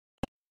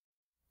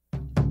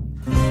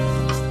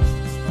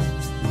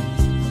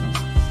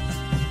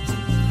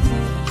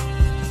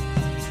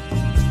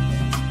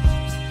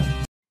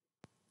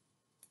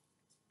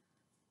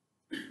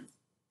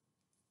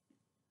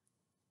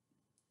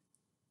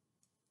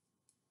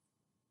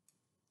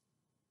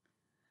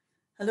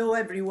Hello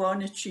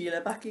everyone, it's Sheila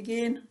back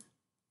again.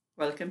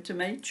 Welcome to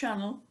my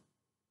channel.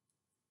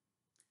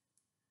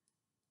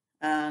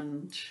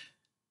 And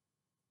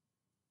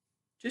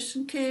just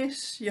in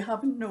case you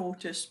haven't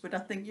noticed, but I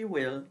think you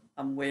will,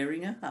 I'm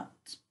wearing a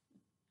hat.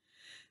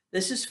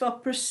 This is for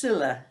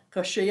Priscilla,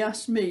 because she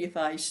asked me if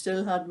I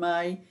still had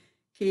my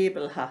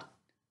cable hat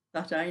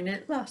that I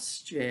knit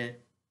last year.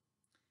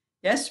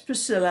 Yes,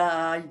 Priscilla,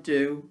 I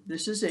do.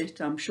 This is it.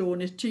 I'm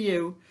showing it to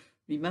you.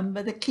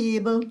 Remember the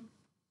cable?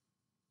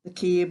 The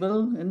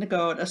cable and the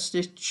garter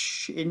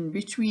stitch in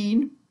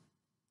between.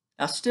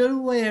 I still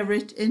wear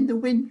it in the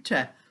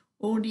winter,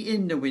 only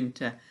in the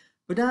winter.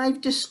 But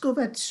I've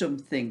discovered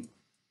something.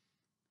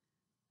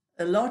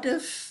 A lot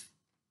of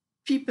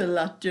people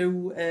that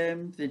do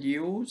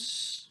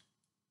videos,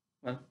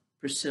 well,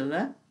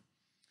 Priscilla,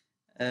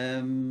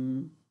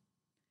 Darlene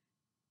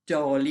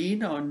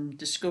on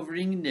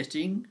Discovering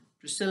Knitting,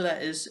 Priscilla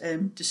is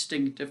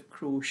Distinctive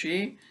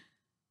Crochet.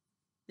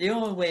 They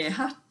all wear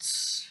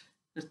hats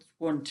at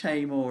one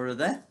time or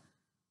other.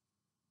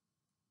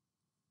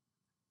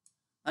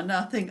 And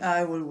I think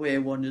I will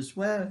wear one as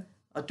well.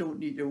 I don't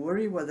need to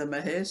worry whether my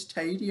hair's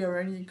tidy or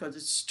anything because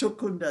it's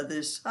stuck under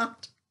this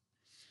hat.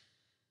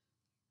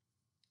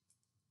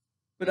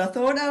 But I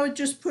thought I would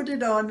just put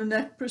it on and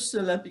let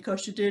Priscilla,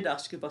 because she did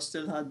ask if I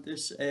still had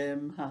this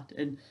hat.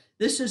 And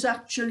this is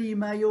actually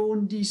my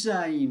own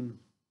design.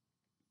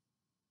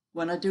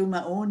 When I do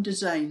my own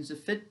designs, they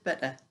fit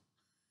better.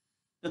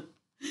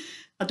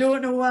 I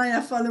don't know why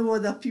I follow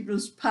other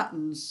people's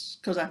patterns,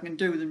 because I can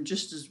do them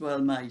just as well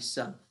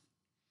myself.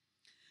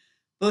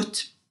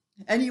 But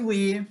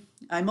anyway,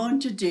 I'm on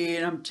today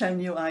and I'm telling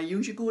you, I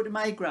usually go to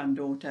my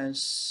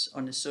granddaughter's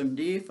on a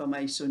Sunday for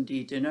my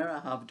Sunday dinner.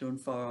 I have done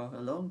for a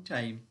long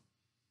time.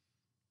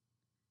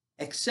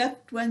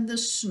 Except when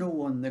there's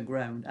snow on the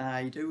ground.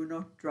 I do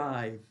not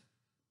drive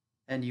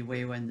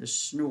anyway when there's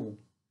snow.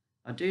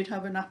 I did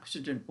have an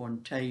accident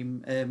one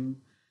time and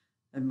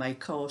my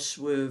car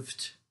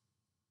swerved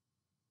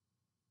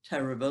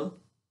terrible.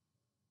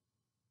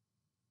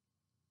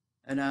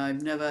 And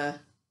I've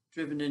never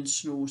driven in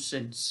snow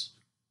since.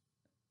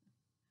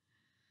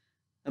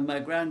 And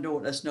my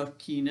granddaughter's not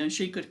keen, and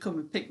she could come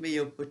and pick me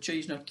up, but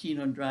she's not keen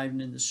on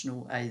driving in the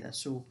snow either.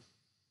 So,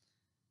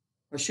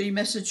 well, she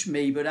messaged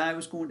me, but I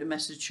was going to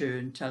message her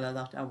and tell her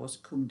that I was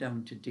come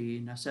down today.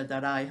 And I said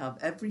that I have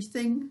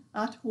everything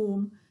at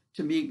home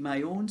to make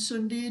my own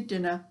Sunday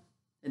dinner.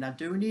 And I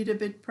do need a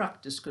bit of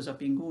practice because I've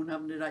been going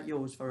having it at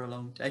yours for a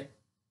long time.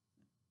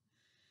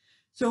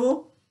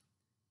 So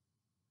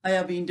I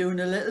have been doing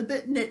a little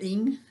bit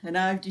knitting, and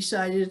I've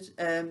decided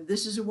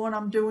this is the one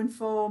I'm doing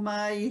for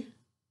my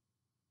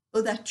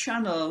other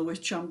channel,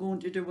 which I'm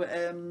going to do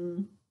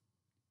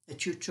a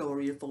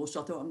tutorial for.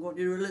 So I thought I'm going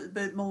to do a little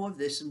bit more of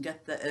this and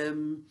get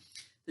the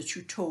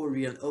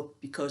tutorial up,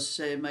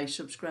 because my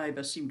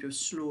subscribers seem to have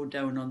slowed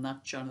down on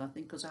that channel, I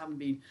think, because I haven't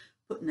been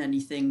putting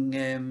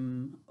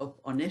anything up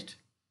on it.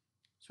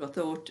 So I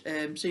thought,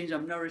 since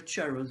I'm not at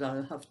Cheryl's,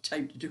 I'll have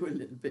time to do a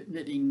little bit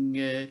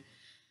knitting,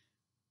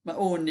 my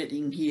own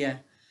knitting here.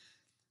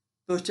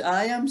 But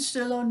I am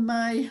still on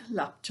my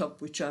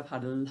laptop, which I've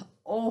had an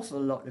awful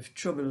lot of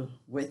trouble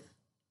with.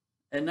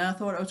 And I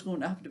thought I was going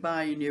to have to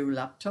buy a new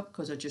laptop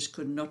because I just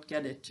could not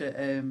get it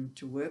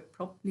to work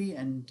properly.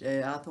 And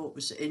I thought it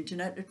was the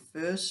internet at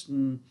first,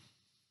 and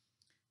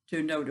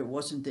turned out it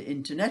wasn't the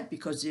internet,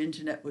 because the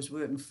internet was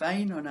working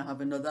fine on. I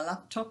have another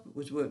laptop, it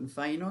was working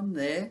fine on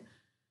there.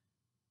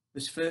 It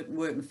was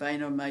working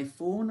fine on my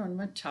phone, on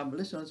my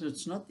tablet, so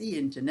it's not the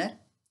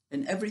internet.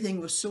 And everything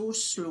was so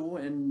slow,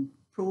 and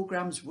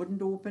programs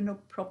wouldn't open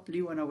up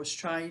properly when I was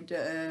trying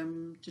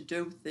to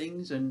do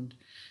things. And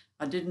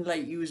I didn't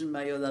like using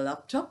my other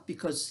laptop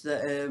because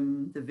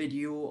the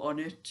video on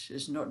it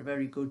is not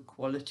very good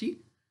quality.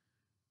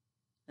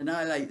 And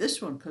I like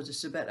this one because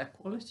it's a better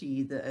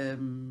quality, the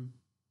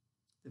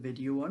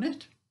video on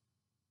it.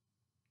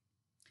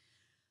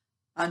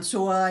 And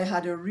so I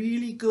had a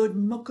really good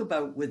muck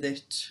about with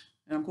it.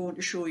 And I'm going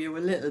to show you a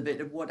little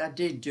bit of what I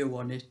did do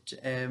on it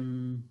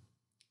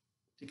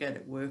to get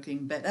it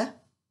working better.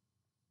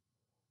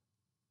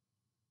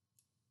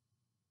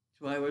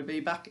 So I will be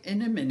back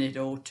in a minute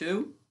or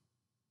two.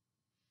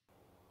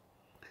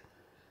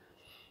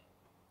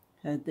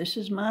 This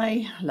is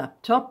my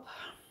laptop,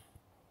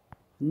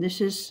 and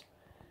this is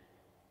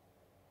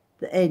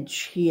the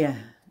edge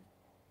here.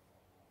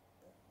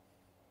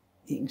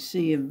 You can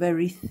see a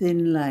very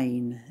thin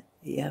line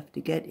you have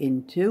to get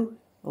into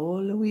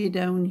all the way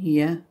down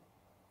here.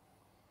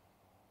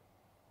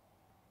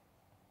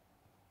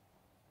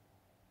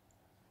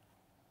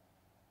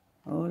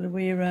 All the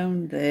way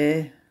around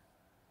there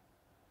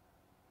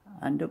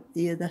and up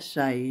the other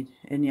side,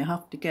 and you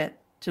have to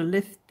get to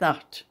lift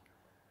that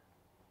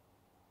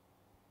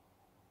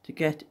to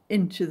get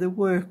into the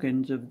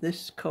workings of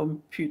this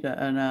computer.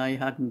 And I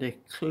hadn't a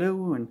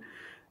clue, and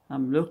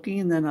I'm looking,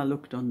 and then I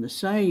looked on the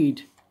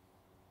side.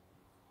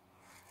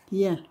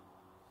 Yeah,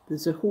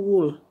 there's a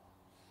hole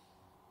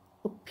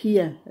up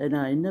here, and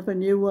I never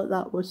knew what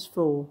that was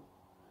for.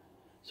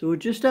 So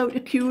just out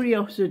of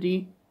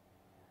curiosity,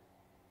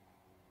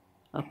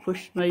 I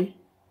pushed my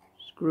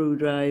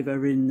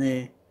screwdriver in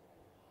there.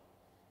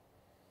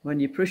 When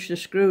you push the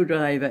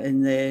screwdriver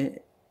in there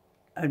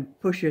and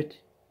push it,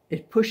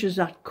 it pushes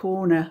that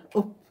corner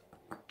up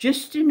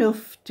just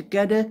enough to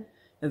get a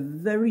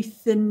very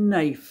thin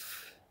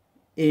knife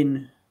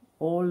in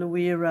all the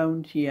way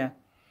around here.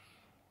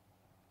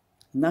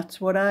 And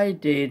that's what I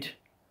did.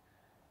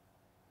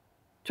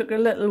 Took a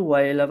little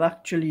while. I've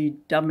actually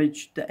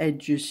damaged the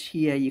edges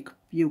here.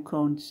 You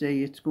can't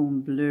see, it's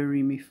going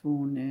blurry my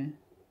phone there.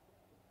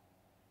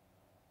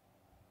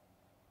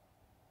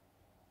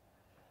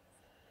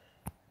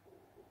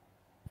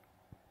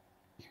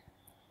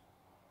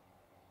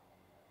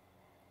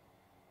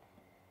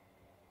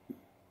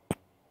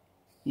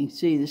 You can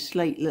see the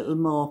slight little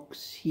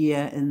marks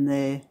here and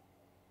there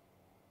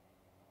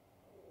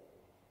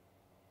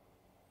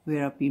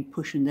where I've been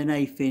pushing the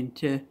knife in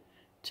to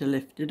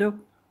lift it up.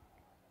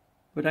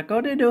 But I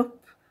got it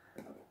up,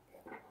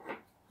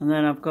 and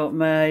then I've got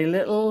my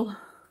little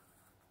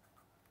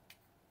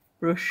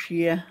brush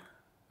here.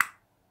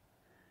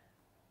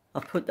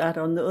 I'll put that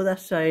on the other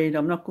side.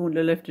 I'm not going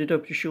to lift it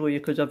up to show you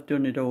because I've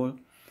done it all.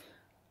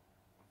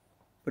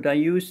 But I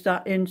use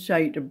that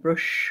inside to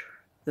brush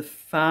the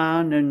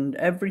fan and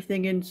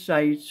everything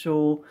inside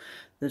so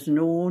there's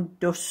no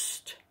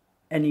dust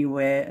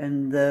anywhere,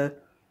 and the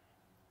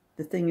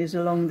thing is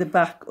along the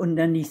back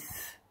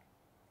underneath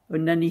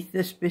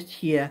this bit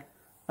here.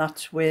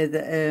 That's where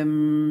the I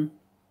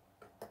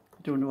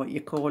don't know what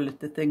you call it,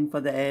 the thing for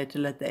the air, to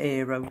let the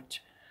air out.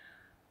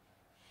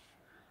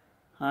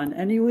 And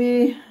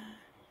anyway,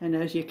 and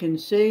as you can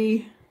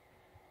see,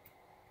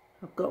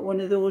 I've got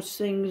one of those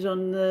things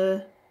on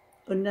the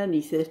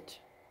underneath it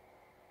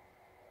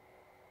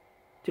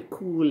to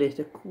cool it,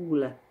 a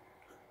cooler.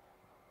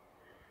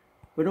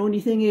 But only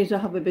thing is I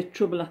have a bit of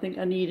trouble. I think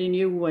I need a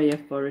new wire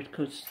for it,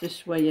 because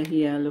this wire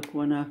here, look,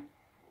 when I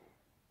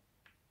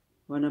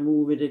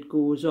move it, it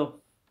goes off.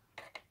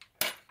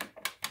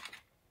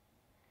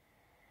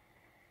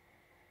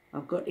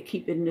 I've got to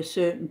keep it in a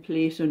certain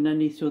place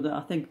underneath, so that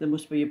I think there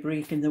must be a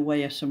break in the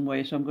wire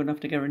somewhere, so I'm going to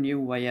have to get a new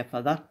wire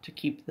for that to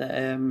keep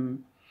the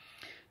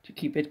to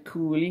keep it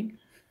cooling.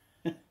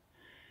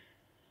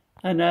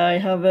 And I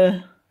have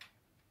a,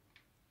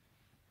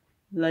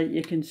 like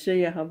you can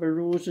see, I have a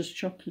Rose's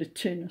chocolate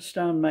tin. I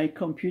stand my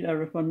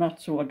computer up on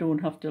that so I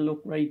don't have to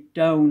look right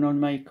down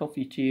on my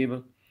coffee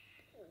table.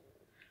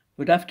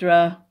 But after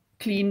I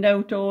cleaned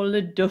out all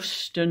the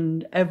dust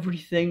and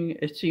everything,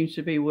 it seems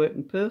to be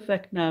working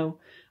perfect now.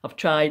 I've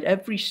tried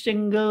every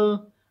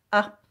single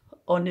app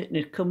on it and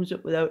it comes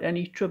up without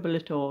any trouble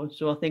at all.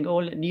 So I think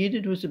all it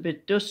needed was a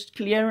bit dust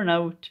clearing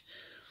out,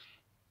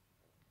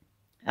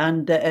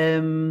 and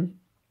the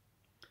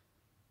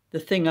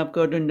thing I've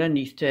got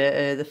underneath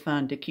the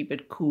fan to keep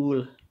it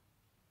cool.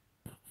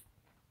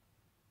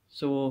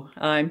 So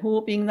I'm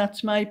hoping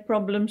that's my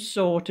problem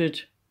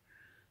sorted,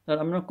 that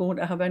I'm not going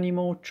to have any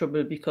more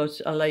trouble,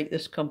 because I like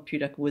this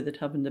computer with it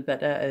having the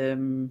better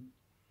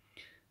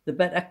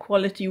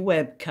quality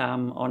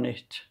webcam on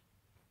it.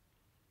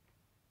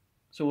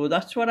 So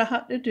that's what I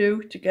had to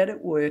do to get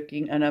it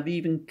working, and I've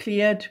even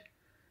cleared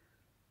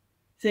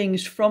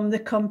things from the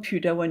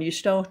computer. When you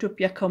start up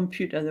your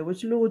computer, there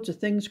was loads of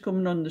things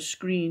coming on the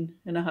screen,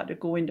 and I had to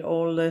go into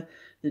all the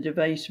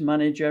device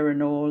manager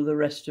and all the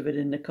rest of it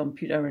in the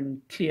computer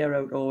and clear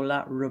out all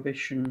that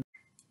rubbish. And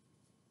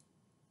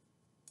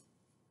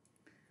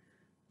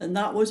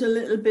that was a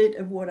little bit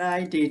of what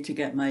I did to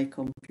get my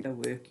computer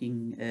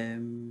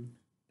working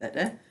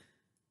better.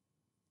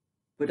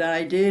 But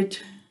I did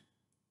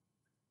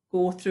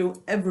go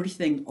through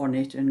everything on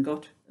it and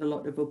got a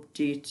lot of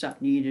updates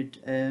that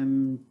needed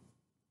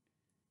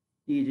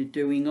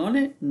doing on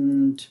it.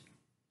 And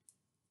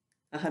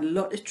I had a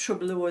lot of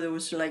trouble where there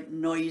was like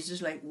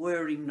noises, like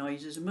whirring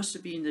noises. It must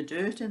have been the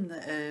dirt in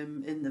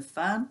the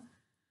fan.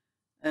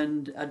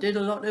 And I did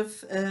a lot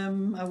of,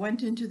 I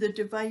went into the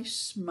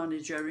device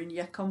manager in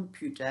your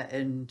computer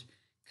and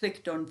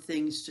clicked on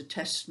things to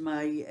test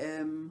my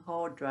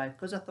hard drive,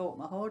 because I thought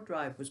my hard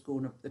drive was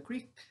going up the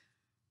creek.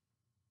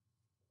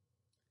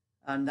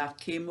 And that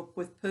came up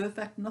with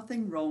perfect,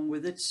 nothing wrong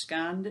with it,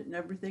 scanned it and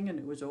everything, and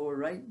it was all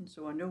right. And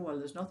so I know, well,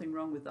 there's nothing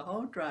wrong with the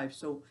hard drive.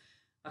 So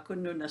I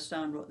couldn't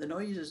understand what the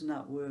noises and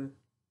that were.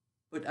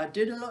 But I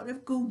did a lot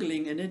of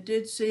Googling, and it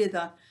did say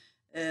that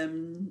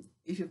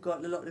if you've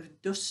got a lot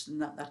of dust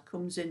and that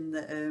comes in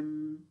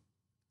the,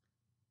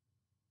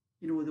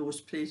 you know,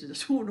 those places,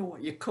 I don't know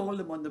what you call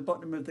them, on the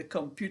bottom of the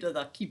computer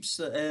that keeps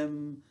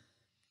the,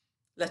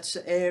 lets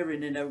the air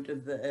in and out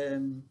of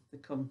the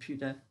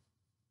computer.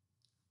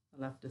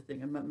 I'll have to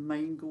think. And my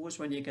mind goes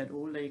when you get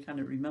older, you can't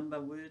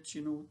remember words,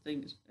 you know,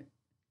 things.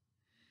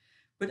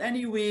 But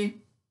anyway,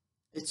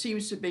 it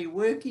seems to be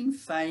working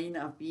fine.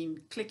 I've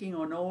been clicking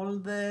on all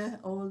the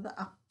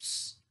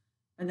apps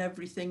and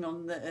everything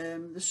on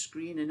the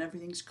screen, and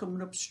everything's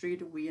coming up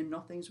straight away, and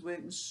nothing's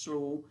working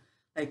slow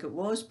like it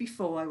was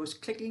before. I was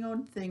clicking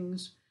on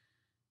things,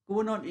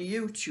 going onto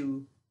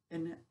YouTube,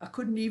 and I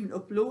couldn't even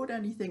upload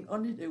anything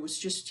on it. It was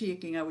just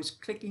taking, I was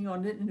clicking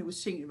on it and it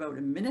was taking about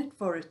a minute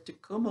for it to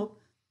come up.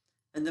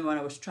 And then when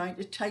I was trying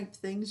to type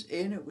things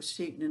in, it was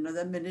taking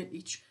another minute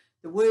each.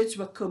 The words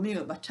were coming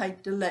up. I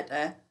typed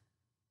a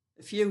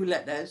few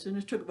letters, and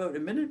it took about a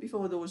minute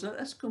before those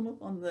letters come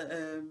up on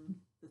the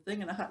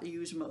thing, and I had to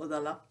use my other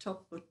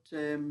laptop. But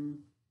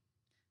I'm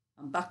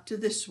back to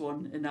this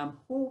one, and I'm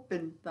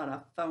hoping that I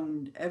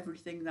found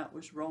everything that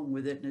was wrong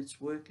with it, and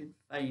it's working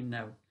fine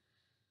now.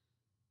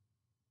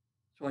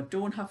 So I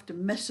don't have to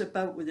mess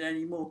about with it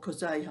anymore,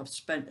 because I have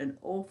spent an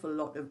awful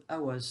lot of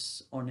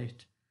hours on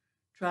it,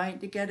 trying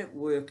to get it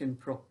working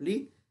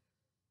properly.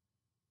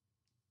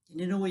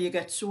 You know, you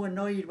get so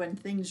annoyed when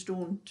things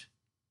don't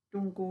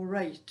go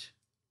right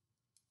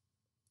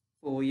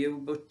for you,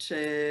 but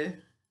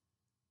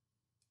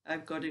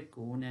I've got it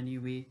going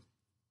anyway.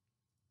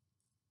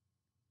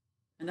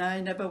 And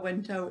I never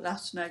went out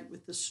last night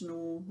with the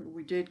snow.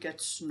 We did get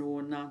snow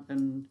and that,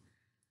 and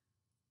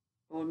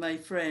all my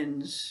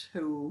friends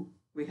who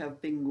we have a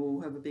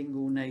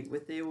bingo night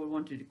with, they all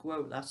wanted to go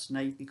out last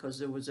night because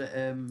there was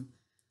a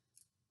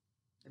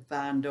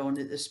band on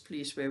at this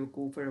place where we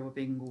go for our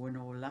bingo and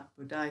all that.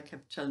 But I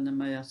kept telling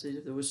them, I said,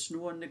 if there was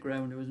snow on the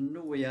ground, there was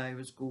no way I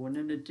was going.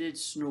 And it did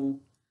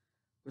snow.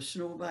 It was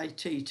snow by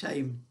tea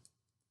time.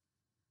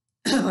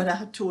 But I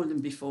had told them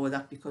before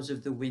that because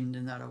of the wind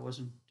and that I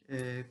wasn't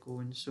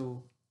going.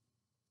 So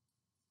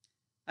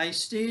I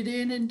stayed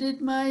in and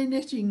did my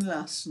knitting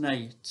last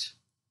night.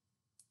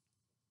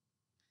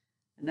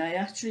 And I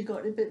actually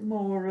got a bit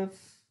more of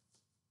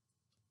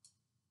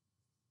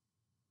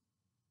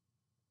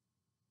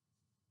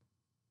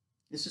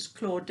this is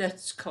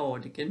Claudette's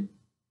cardigan.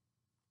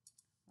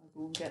 I'll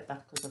go and get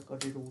that because I've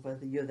got it over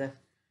the other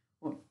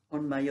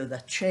on my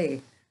other chair.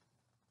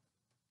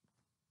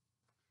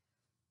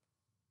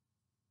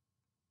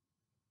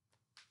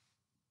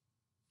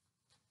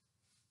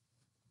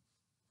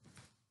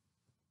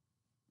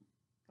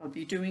 I'll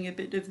be doing a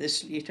bit of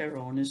this later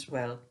on as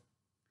well.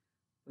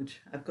 But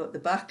I've got the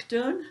back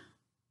done.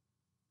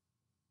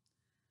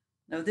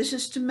 Now this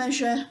is to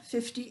measure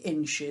 50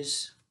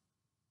 inches.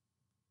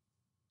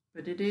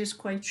 But it is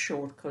quite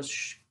short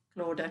because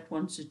Claudette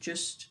wants it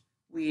just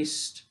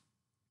waist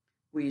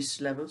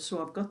level.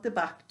 So I've got the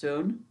back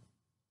done.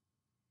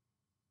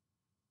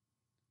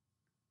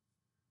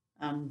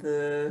 And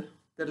the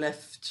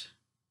left,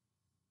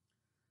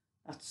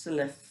 that's the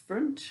left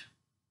front.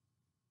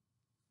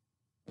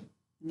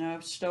 Now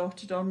I've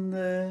started on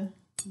the,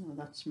 no,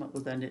 that's not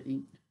other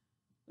knitting.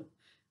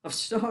 I've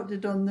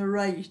started on the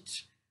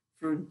right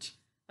front.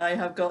 I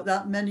have got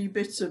that many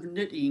bits of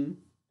knitting,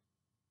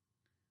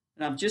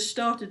 and I've just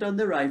started on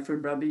the right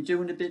front, but I'll be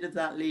doing a bit of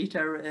that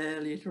later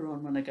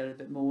on when I get a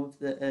bit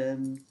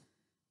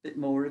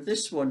more of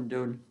this one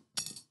done.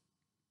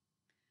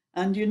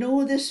 And you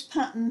know this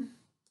pattern,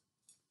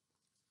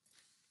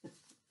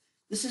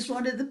 this is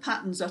one of the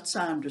patterns that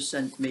Sandra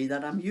sent me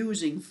that I'm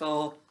using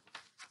for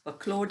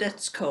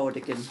Claudette's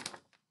cardigan,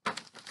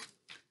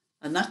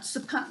 and that's the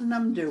pattern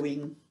I'm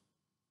doing.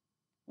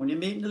 Only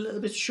making it a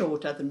little bit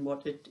shorter than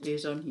what it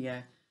is on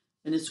here,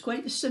 and it's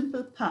quite a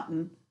simple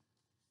pattern.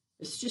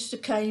 It's just a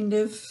kind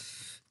of,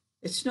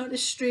 it's not a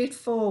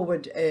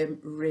straightforward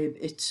rib.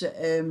 It's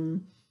a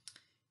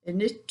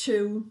knit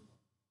 2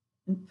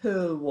 and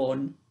purl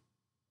 1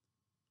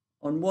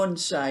 on one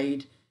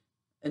side,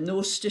 and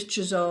those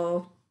stitches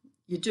are,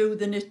 you do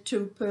the knit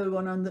 2 purl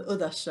 1 on the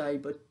other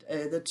side, but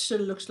that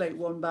still looks like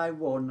 1 by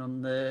 1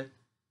 on the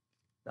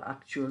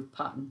actual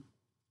pattern.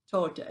 It's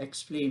hard to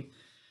explain.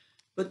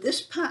 But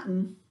this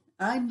pattern,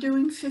 I'm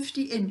doing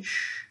 50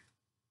 inch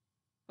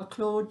for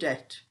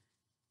Claudette,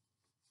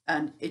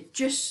 and it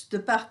just, the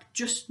back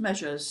just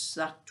measures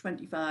that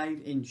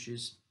 25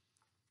 inches.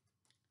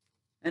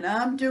 And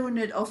I'm doing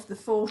it off the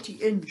 40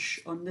 inch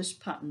on this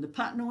pattern. The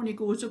pattern only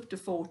goes up to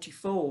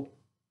 44.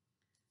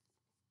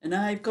 And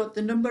I've got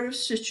the number of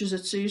stitches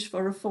it says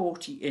for a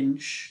 40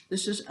 inch.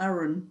 This is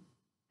Aran,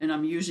 and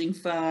I'm using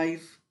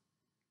 5mm.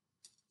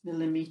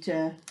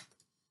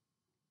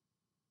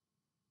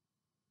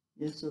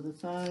 Yes, so the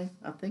 5.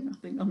 I think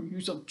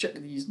I'm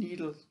checking these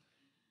needles.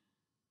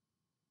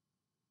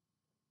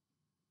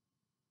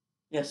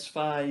 Yes,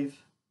 5.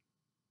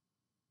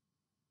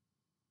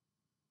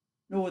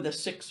 No, the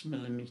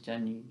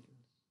 6mm needles.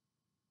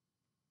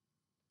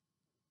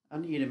 I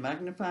need a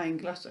magnifying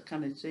glass. I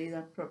can't see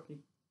that properly.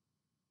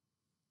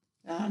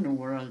 I know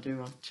what I'll do.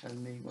 I'll tell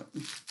me what.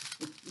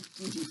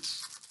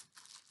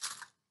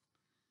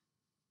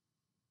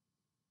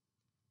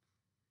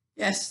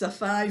 Yes, the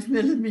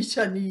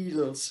 5mm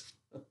needles.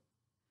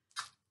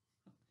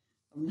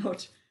 I'm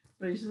not.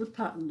 Right, is the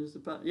pattern? Is the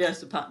pattern?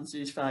 Yes, the pattern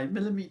says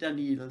 5mm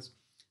needles.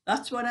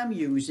 That's what I'm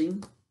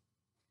using.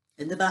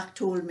 In the back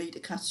told me to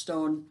cast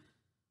on.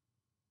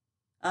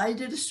 I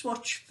did a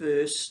swatch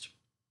first,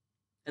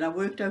 and I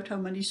worked out how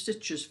many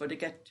stitches for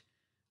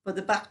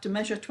the back to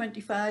measure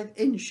 25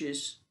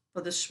 inches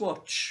for the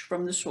swatch.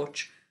 From the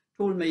swatch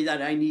told me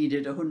that I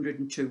needed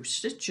 102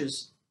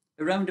 stitches,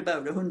 around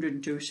about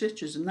 102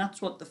 stitches, and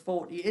that's what the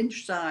 40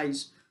 inch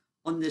size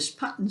on this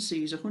pattern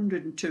sees,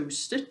 102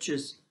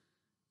 stitches.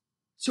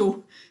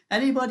 So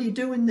anybody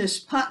doing this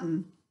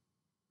pattern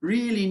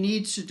really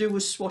needs to do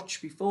a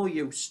swatch before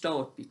you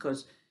start,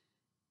 because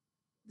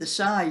the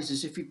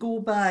sizes, if you go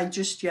by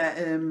just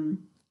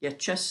your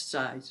chest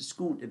size, it's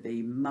going to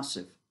be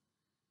massive,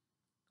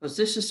 because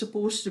this is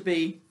supposed to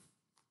be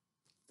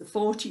the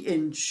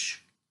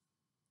 40-inch.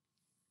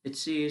 It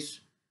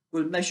says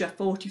will measure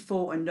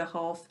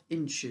 44.5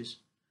 inches,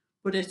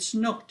 but it's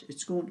not.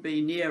 It's going to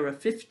be nearer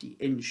 50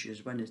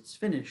 inches when it's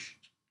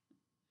finished.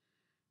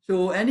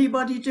 So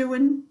anybody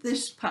doing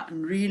this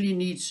pattern really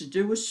needs to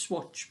do a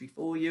swatch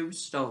before you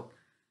start,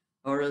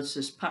 or else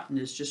this pattern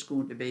is just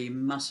going to be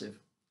massive.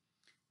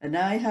 And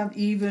I have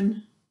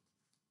even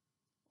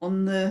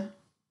on the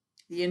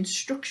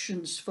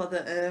instructions for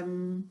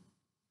the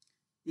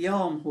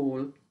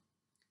armhole,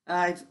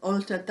 I've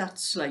altered that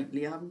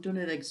slightly. I haven't done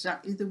it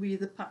exactly the way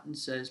the pattern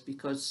says,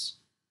 because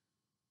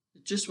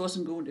it just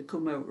wasn't going to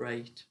come out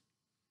right.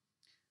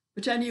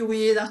 But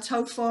anyway, that's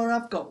how far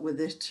I've got with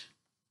it.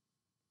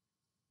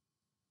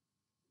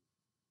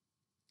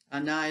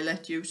 And I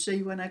let you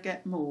see when I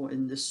get more,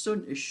 and the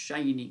sun is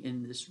shining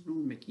in this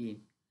room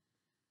again.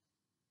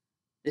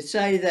 It's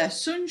either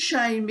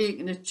sunshine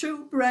making it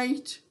too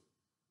bright,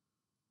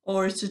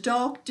 or it's a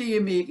dark day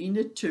making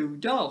it too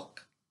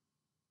dark.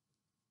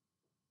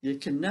 You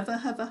can never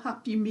have a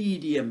happy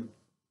medium.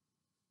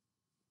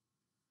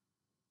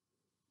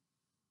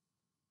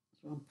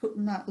 So I'm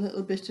putting that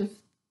little bit of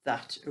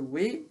that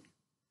away.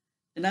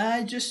 And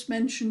I just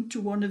mentioned to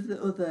one of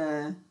the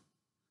other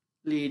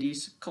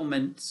ladies'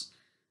 comments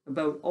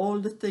about all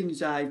the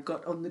things I've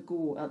got on the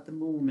go at the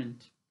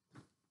moment.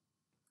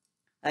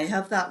 I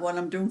have that one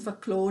I'm doing for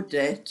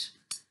Claudette.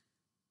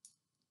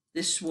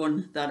 This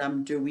one that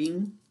I'm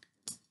doing.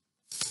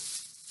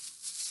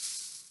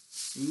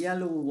 The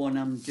yellow one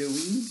I'm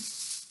doing.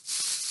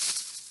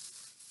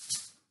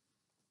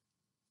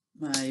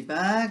 My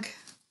bag.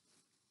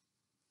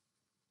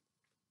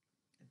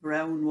 The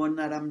brown one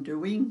that I'm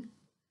doing.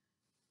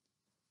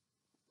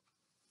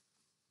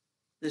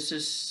 This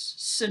is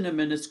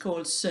cinnamon. It's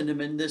called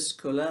cinnamon, this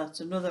colour. That's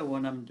another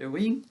one I'm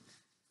doing.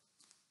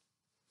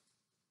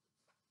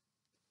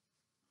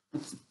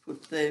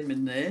 Put them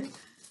in there.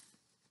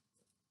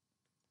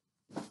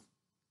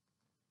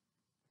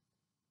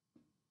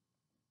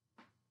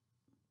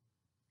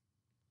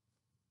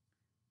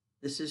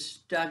 This is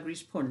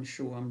Daggery's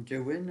poncho I'm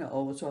doing. I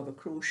also have a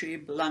crochet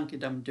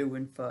blanket I'm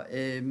doing for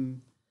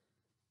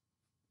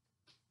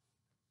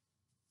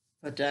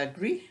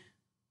Daggery.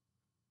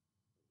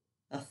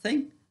 I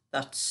think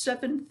that's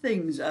 7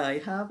 things I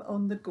have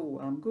on the go.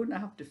 I'm going to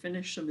have to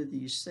finish some of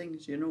these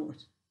things, you know.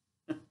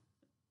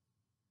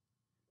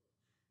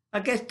 I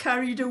get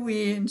carried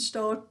away and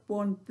start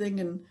one thing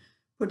and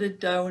put it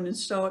down and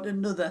start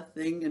another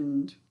thing,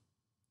 and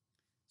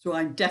so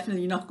I'm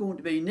definitely not going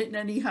to be knitting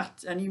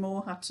any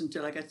more hats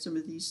until I get some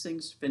of these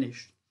things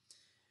finished.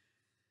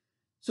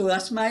 So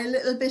that's my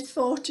little bit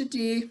for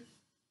today.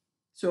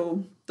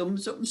 So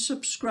thumbs up and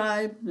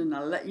subscribe, and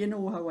I'll let you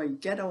know how I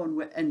get on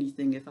with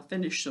anything. If I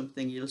finish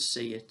something, you'll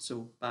see it.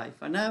 So bye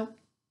for now.